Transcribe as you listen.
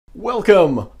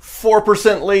Welcome,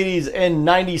 4% ladies and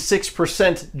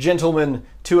 96% gentlemen,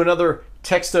 to another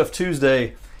Tech Stuff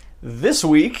Tuesday. This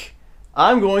week,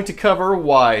 I'm going to cover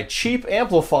why cheap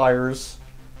amplifiers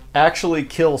actually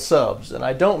kill subs. And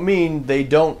I don't mean they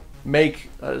don't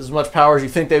make as much power as you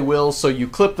think they will, so you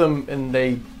clip them and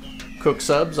they cook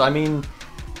subs. I mean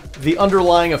the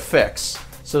underlying effects.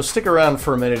 So stick around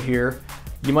for a minute here.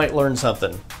 You might learn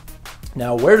something.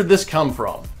 Now, where did this come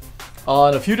from?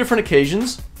 On a few different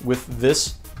occasions with this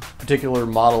particular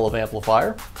model of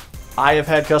amplifier, I have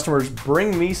had customers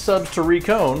bring me subs to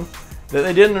Recone that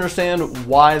they didn't understand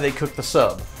why they cooked the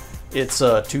sub. It's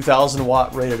a 2000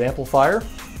 watt rated amplifier,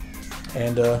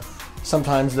 and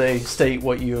sometimes they state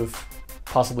what you've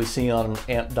possibly seen on an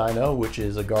amp dyno, which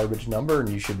is a garbage number and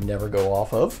you should never go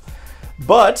off of.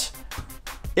 But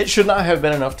it should not have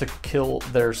been enough to kill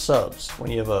their subs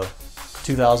when you have a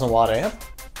 2000 watt amp,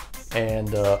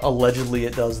 and allegedly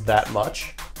it does that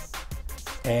much,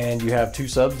 and you have two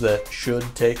subs that should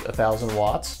take 1000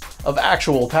 watts of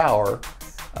actual power.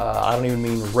 I don't even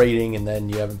mean rating, and then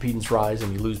you have impedance rise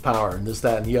and you lose power and this,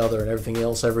 that, and the other, and everything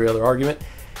else, every other argument.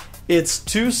 It's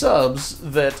two subs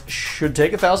that should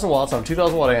take 1000 watts on a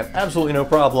 2000 watt amp, absolutely no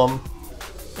problem,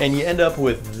 and you end up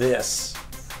with this.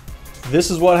 This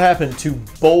is what happened to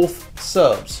both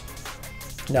subs.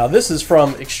 Now, this is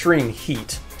from extreme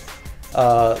heat.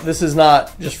 This is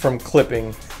not just from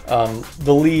clipping.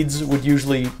 The leads would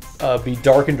usually be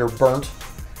darkened or burnt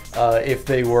if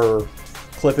they were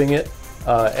clipping it,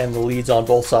 and the leads on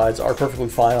both sides are perfectly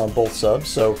fine on both subs,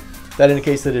 so that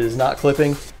indicates that it is not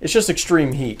clipping. It's just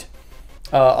extreme heat.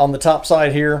 On the top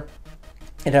side here,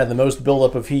 it had the most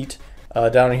buildup of heat.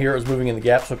 Down here it was moving in the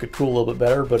gap so it could cool a little bit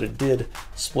better, but it did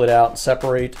split out and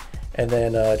separate, and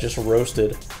then just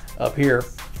roasted up here.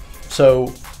 So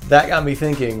that got me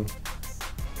thinking,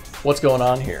 what's going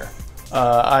on here?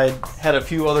 I had a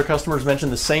few other customers mention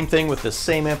the same thing with the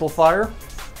same amplifier,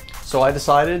 so I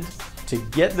decided to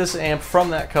get this amp from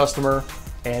that customer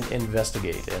and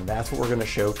investigate, and that's what we're going to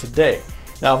show today.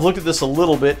 Now, I've looked at this a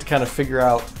little bit to kind of figure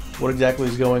out what exactly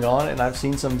is going on, and I've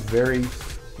seen some very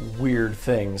weird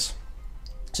things.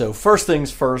 So first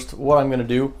things first, what I'm going to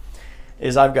do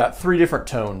is I've got three different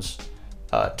tones,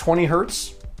 20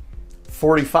 hertz,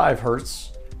 45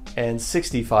 hertz, and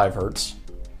 65 hertz.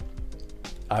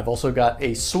 I've also got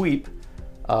a sweep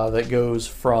that goes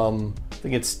from, I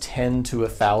think it's 10 to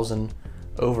 1000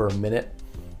 over a minute,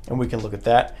 and we can look at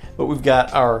that. But we've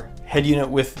got our head unit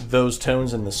with those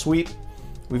tones in the sweep.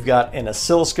 We've got an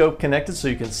oscilloscope connected so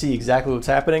you can see exactly what's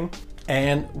happening.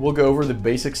 And we'll go over the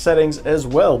basic settings as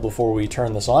well before we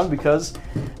turn this on, because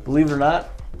believe it or not,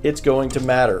 it's going to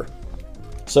matter.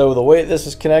 So the way this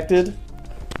is connected,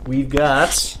 we've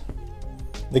got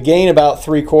the gain about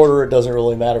 3/4. It doesn't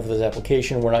really matter for this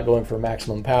application. We're not going for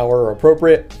maximum power or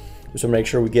appropriate. Just to make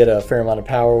sure we get a fair amount of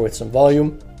power with some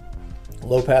volume.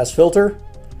 Low pass filter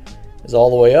is all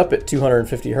the way up at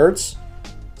 250 hertz.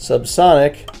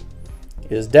 Subsonic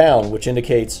is down, which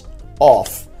indicates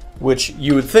off, which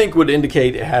you would think would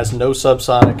indicate it has no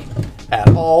subsonic at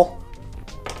all.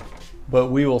 But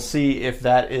we will see if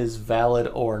that is valid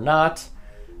or not.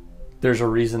 There's a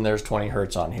reason there's 20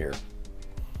 hertz on here.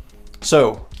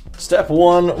 So, step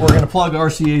one, we're going to plug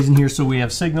RCAs in here so we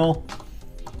have signal.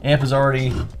 Amp has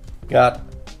already got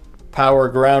power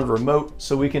ground remote,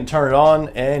 so we can turn it on,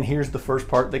 and here's the first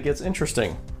part that gets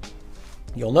interesting.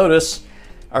 You'll notice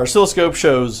our oscilloscope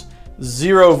shows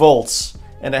 0 volts,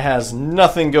 and it has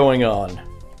nothing going on.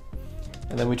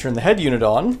 And then we turn the head unit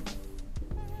on,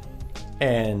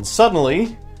 and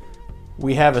suddenly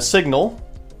we have a signal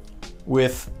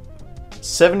with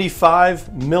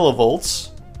 75 millivolts,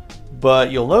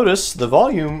 but you'll notice the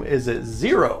volume is at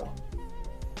 0.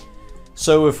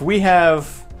 So if we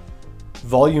have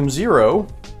volume 0,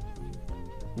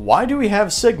 why do we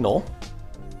have signal?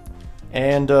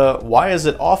 And why is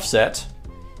it offset?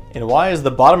 And why is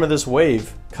the bottom of this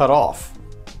wave cut off?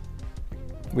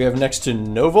 We have next to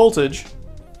no voltage,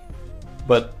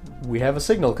 but we have a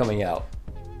signal coming out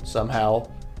somehow,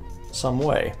 some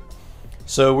way.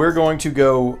 So we're going to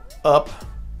go up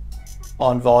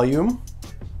on volume,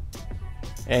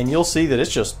 and you'll see that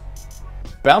it's just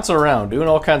bouncing around, doing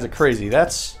all kinds of crazy.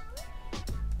 That's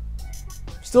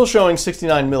still showing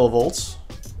 69 millivolts,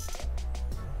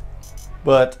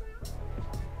 but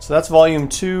so that's volume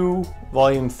 2,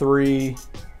 volume 3,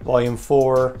 volume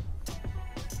 4,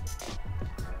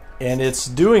 and it's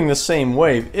doing the same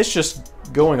wave. It's just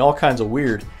going all kinds of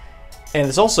weird, and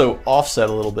it's also offset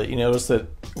a little bit. You notice that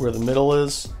where the middle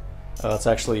is, it's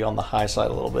actually on the high side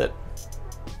a little bit.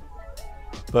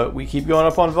 But we keep going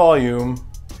up on volume,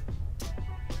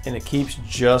 and it keeps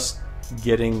just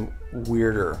getting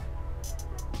weirder.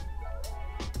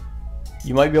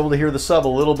 You might be able to hear the sub a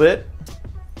little bit,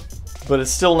 but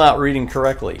it's still not reading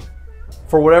correctly.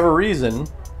 For whatever reason,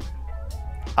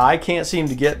 I can't seem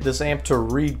to get this amp to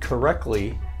read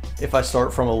correctly if I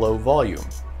start from a low volume.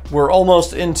 We're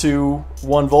almost into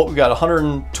 1 volt. We've got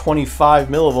 125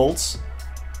 millivolts,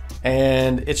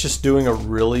 and it's just doing a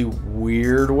really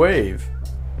weird wave.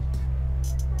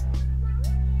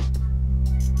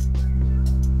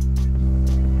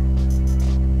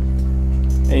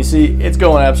 And you see, it's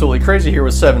going absolutely crazy here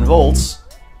with 7 volts.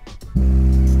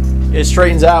 It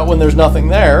straightens out when there's nothing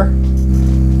there.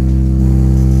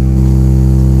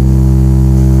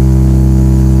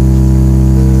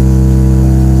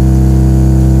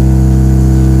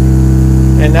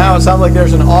 And now it sounds like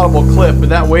there's an audible clip, but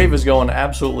that wave is going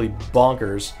absolutely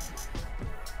bonkers.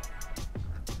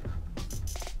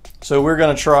 So we're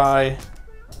going to try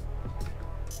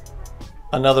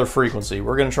another frequency.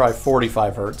 We're going to try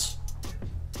 45 hertz.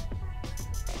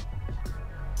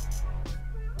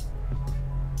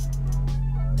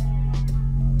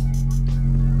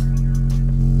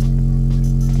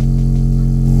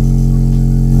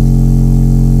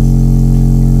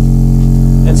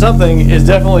 Something is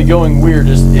definitely going weird.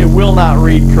 It will not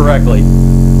read correctly.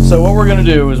 So what we're going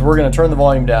to do is we're going to turn the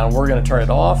volume down. We're going to turn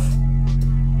it off,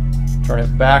 turn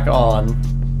it back on,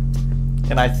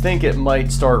 and I think it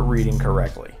might start reading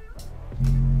correctly.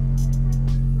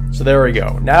 So there we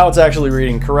go. Now it's actually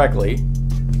reading correctly.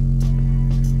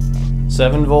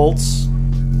 7 volts.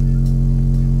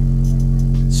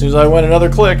 As soon as I went another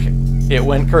click, it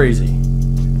went crazy.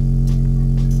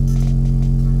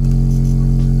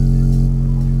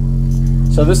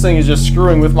 So this thing is just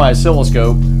screwing with my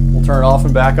oscilloscope. We'll turn it off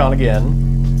and back on again.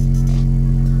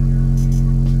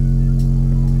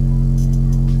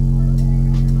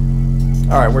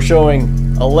 All right, we're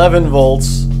showing 11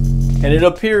 volts, and it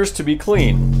appears to be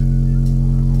clean.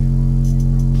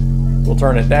 We'll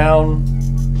turn it down,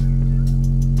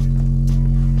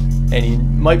 and you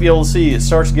might be able to see it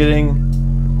starts getting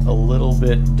a little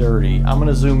bit dirty. I'm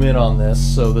gonna zoom in on this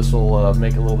so this will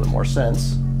make a little bit more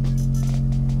sense.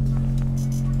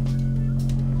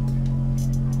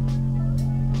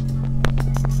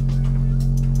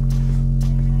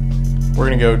 We're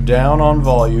going to go down on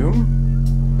volume.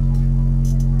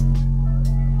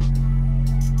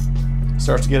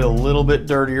 Starts to get a little bit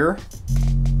dirtier.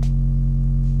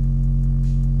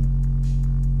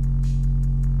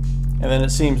 And then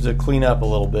it seems to clean up a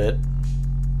little bit.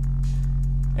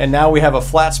 And now we have a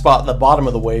flat spot at the bottom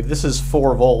of the wave. This is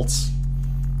 4 volts.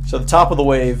 So the top of the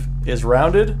wave is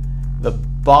rounded, the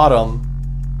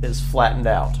bottom is flattened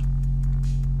out.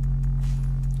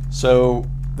 So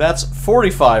that's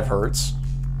 45 hertz,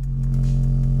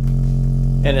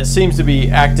 and it seems to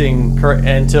be acting correct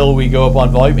until we go up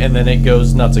on volume, and then it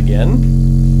goes nuts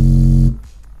again.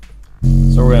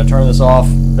 So we're going to turn this off,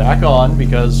 back on,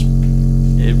 because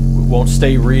it won't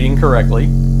stay reading correctly.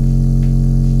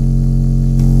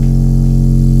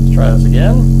 Let's try this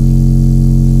again.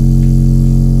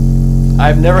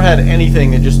 I've never had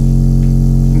anything that just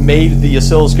made the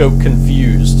oscilloscope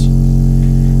confused.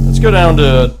 Let's go down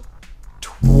to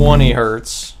 20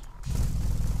 hertz.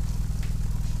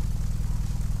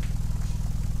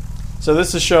 So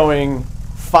this is showing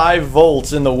 5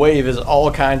 volts in the wave is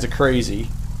all kinds of crazy.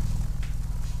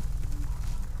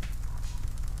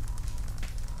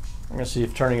 I'm going to see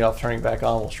if turning it off, turning it back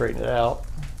on will straighten it out.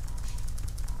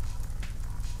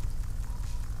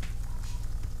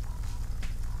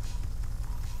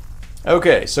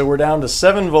 Okay, so we're down to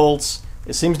 7 volts.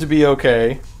 It seems to be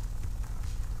okay.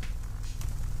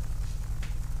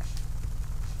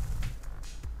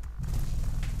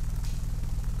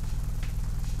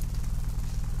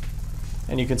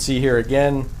 And you can see here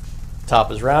again,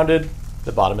 top is rounded,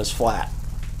 the bottom is flat.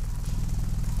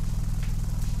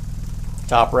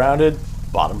 Top rounded,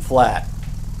 bottom flat.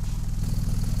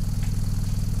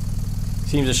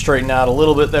 Seems to straighten out a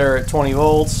little bit there at 20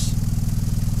 volts.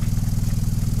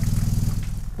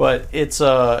 But it's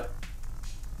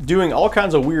doing all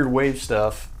kinds of weird wave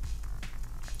stuff.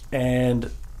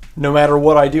 And no matter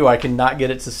what I do, I cannot get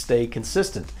it to stay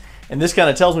consistent. And this kind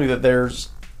of tells me that there's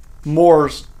more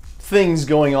things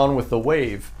going on with the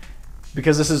wave,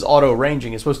 because this is auto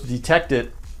ranging. It's supposed to detect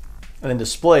it and then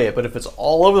display it, but if it's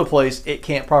all over the place, it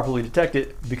can't properly detect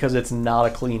it because it's not a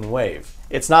clean wave.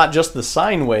 It's not just the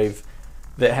sine wave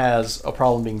that has a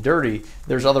problem being dirty.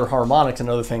 There's other harmonics and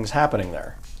other things happening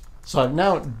there. So I've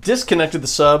now disconnected the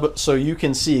sub so you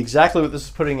can see exactly what this is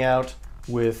putting out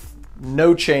with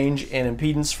no change in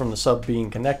impedance from the sub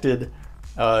being connected,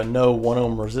 no 1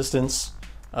 ohm resistance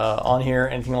on here,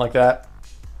 anything like that.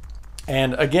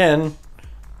 And again,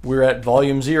 we're at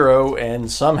volume 0,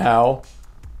 and somehow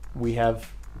we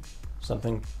have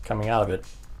something coming out of it.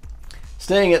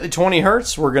 Staying at the 20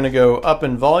 hertz, we're going to go up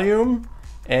in volume,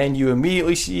 and you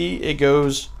immediately see it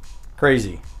goes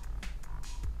crazy.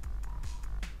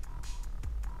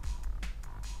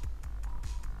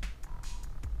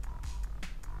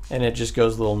 And it just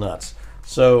goes a little nuts.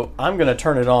 So I'm going to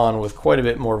turn it on with quite a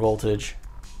bit more voltage.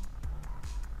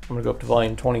 I'm going to go up to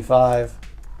volume 25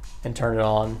 and turn it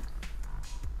on.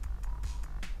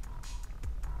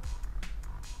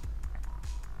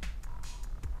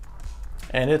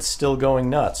 And it's still going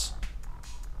nuts.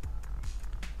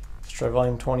 Let's try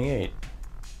volume 28.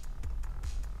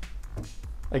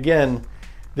 Again,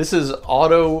 this is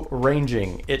auto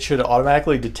ranging. It should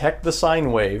automatically detect the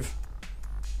sine wave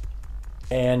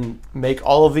and make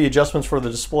all of the adjustments for the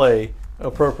display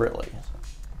appropriately.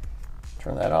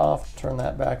 Turn that off, turn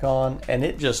that back on, and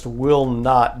it just will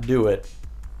not do it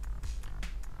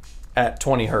at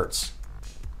 20 hertz.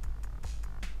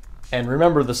 And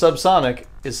remember, the subsonic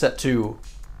is set to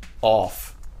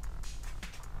off.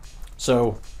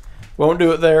 So, won't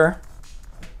do it there.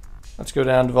 Let's go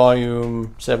down to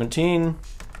volume 17.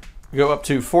 Go up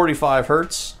to 45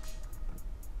 hertz.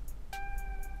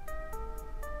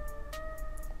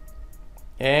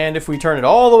 And if we turn it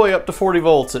all the way up to 40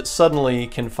 volts, it suddenly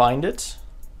can find it.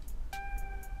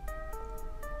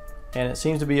 And it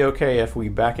seems to be okay if we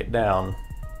back it down.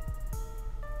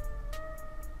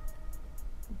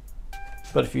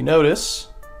 But if you notice,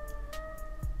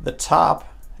 the top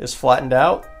is flattened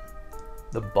out,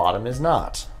 the bottom is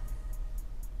not.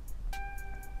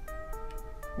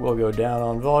 We'll go down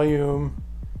on volume,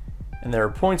 and there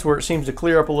are points where it seems to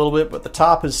clear up a little bit, but the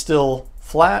top is still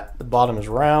flat, the bottom is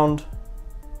round.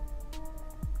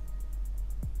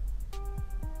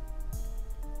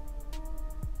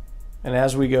 And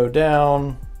as we go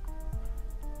down,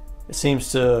 it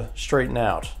seems to straighten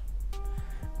out.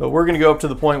 But we're going to go up to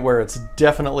the point where it's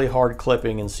definitely hard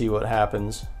clipping and see what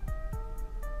happens.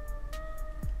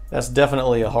 That's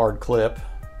definitely a hard clip.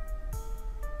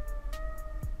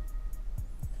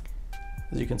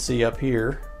 As you can see up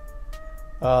here,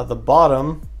 the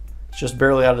bottom is just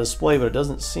barely out of display, but it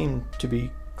doesn't seem to be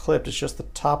clipped. It's just the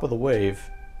top of the wave.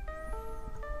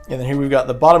 And then here we've got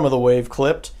the bottom of the wave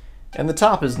clipped, and the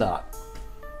top is not.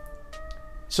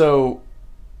 So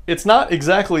it's not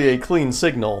exactly a clean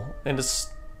signal, and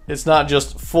it's not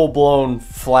just full-blown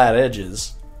flat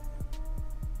edges.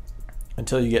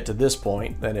 Until you get to this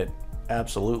point, then it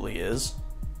absolutely is.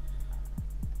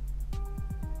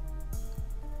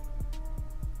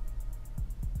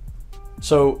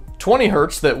 So 20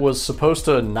 hertz that was supposed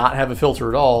to not have a filter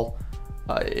at all,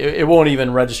 it won't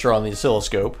even register on the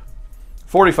oscilloscope.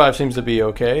 45 seems to be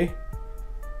okay.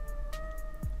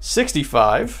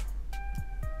 65.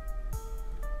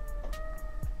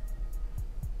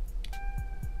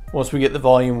 Once we get the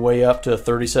volume way up to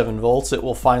 37 volts, it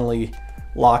will finally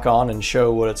lock on and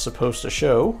show what it's supposed to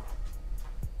show.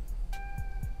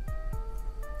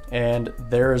 And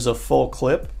there's a full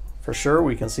clip for sure.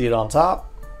 We can see it on top.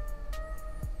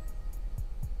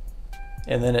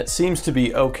 And then it seems to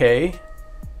be okay.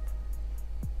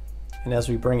 And as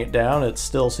we bring it down, it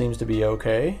still seems to be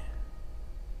okay.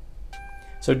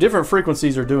 So different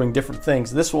frequencies are doing different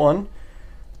things. This one,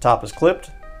 the top is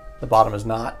clipped, the bottom is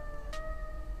not.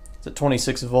 It's at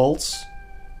 26 volts.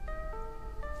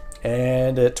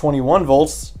 And at 21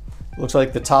 volts, it looks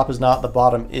like the top is not, the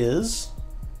bottom is.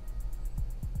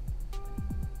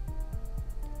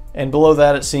 And below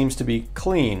that, it seems to be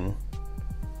clean.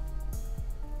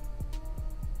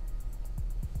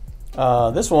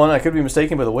 This one, I could be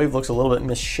mistaken, but the wave looks a little bit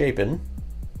misshapen.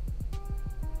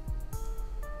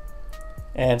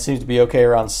 And it seems to be okay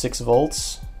around 6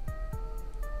 volts.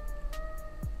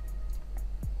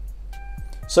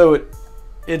 So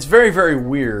it's very, very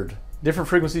weird. Different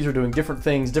frequencies are doing different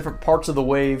things. Different parts of the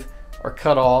wave are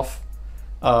cut off.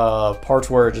 Parts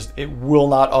where it will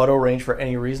not auto range for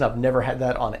any reason. I've never had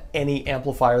that on any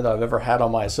amplifier that I've ever had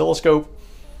on my oscilloscope.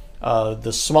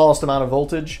 The smallest amount of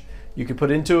voltage you can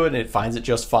put into it and it finds it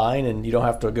just fine, and you don't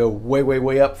have to go way, way,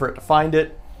 way up for it to find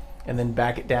it and then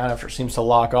back it down after it seems to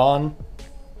lock on.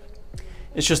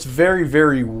 It's just very,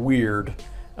 very weird.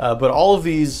 But all of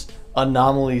these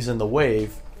anomalies in the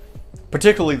wave,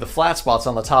 particularly the flat spots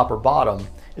on the top or bottom,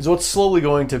 is what's slowly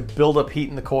going to build up heat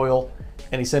in the coil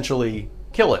and essentially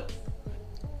kill it.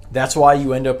 That's why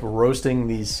you end up roasting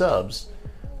these subs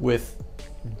with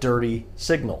dirty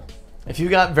signal. If you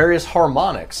got various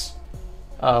harmonics,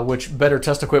 which better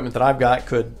test equipment than I've got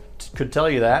could tell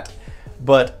you that,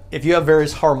 but if you have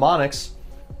various harmonics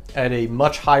at a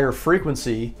much higher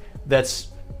frequency that's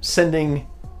sending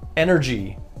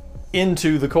energy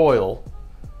into the coil,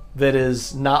 that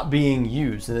is not being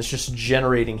used, and it's just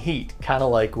generating heat, kind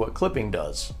of like what clipping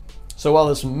does. So while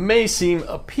this may seem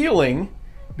appealing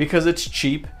because it's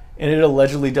cheap and it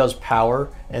allegedly does power,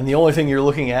 and the only thing you're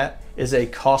looking at is a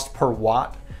cost per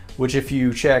watt, which if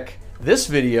you check this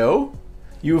video,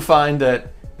 you will find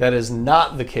that that is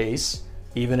not the case,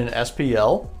 even in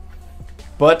SPL.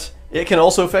 But it can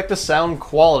also affect the sound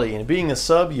quality, and being a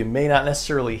sub, you may not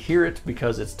necessarily hear it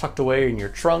because it's tucked away in your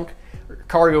trunk or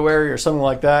cargo area or something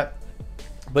like that.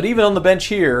 But even on the bench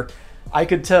here, I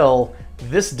could tell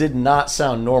this did not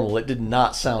sound normal. It did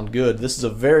not sound good. This is a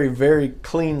very, very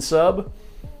clean sub,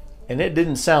 and it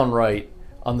didn't sound right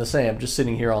on this amp just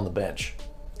sitting here on the bench.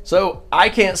 So I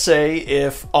can't say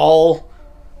if all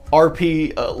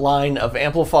RP line of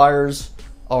amplifiers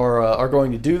are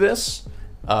going to do this,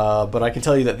 but I can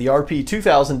tell you that the RP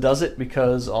 2000 does it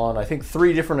because on I think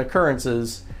 3 different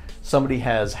occurrences, somebody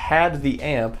has had the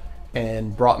amp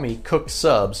and brought me cooked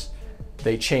subs.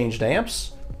 They changed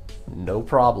amps, no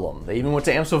problem. They even went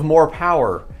to amps with more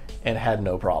power and had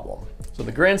no problem. So in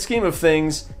the grand scheme of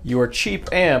things, your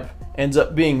cheap amp ends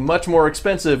up being much more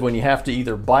expensive when you have to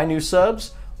either buy new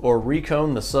subs or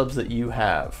recone the subs that you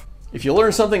have. If you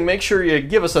learned something, make sure you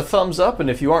give us a thumbs up, and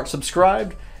if you aren't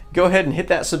subscribed, go ahead and hit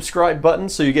that subscribe button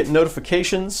so you get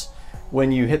notifications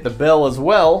when you hit the bell as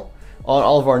well on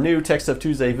all of our new Tech Stuff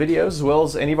Tuesday videos, as well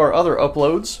as any of our other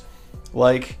uploads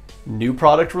like new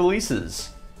product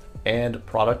releases and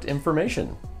product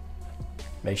information.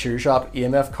 Make sure you shop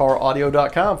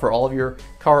emfcaraudio.com for all of your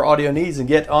car audio needs and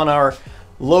get on our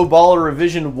Low Baller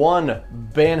Revision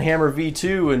 1 Banhammer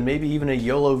V2 and maybe even a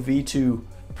YOLO V2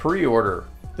 pre-order.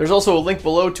 There's also a link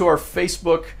below to our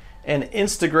Facebook and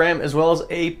Instagram, as well as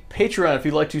a Patreon if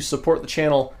you'd like to support the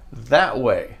channel that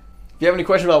way. If you have any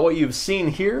questions about what you've seen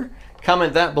here,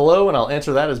 comment that below and I'll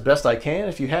answer that as best I can.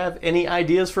 If you have any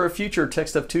ideas for a future Tech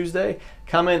Stuff Tuesday,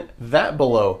 comment that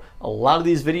below. A lot of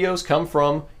these videos come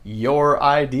from your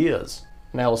ideas.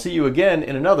 Now we'll see you again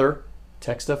in another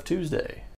Tech Stuff Tuesday.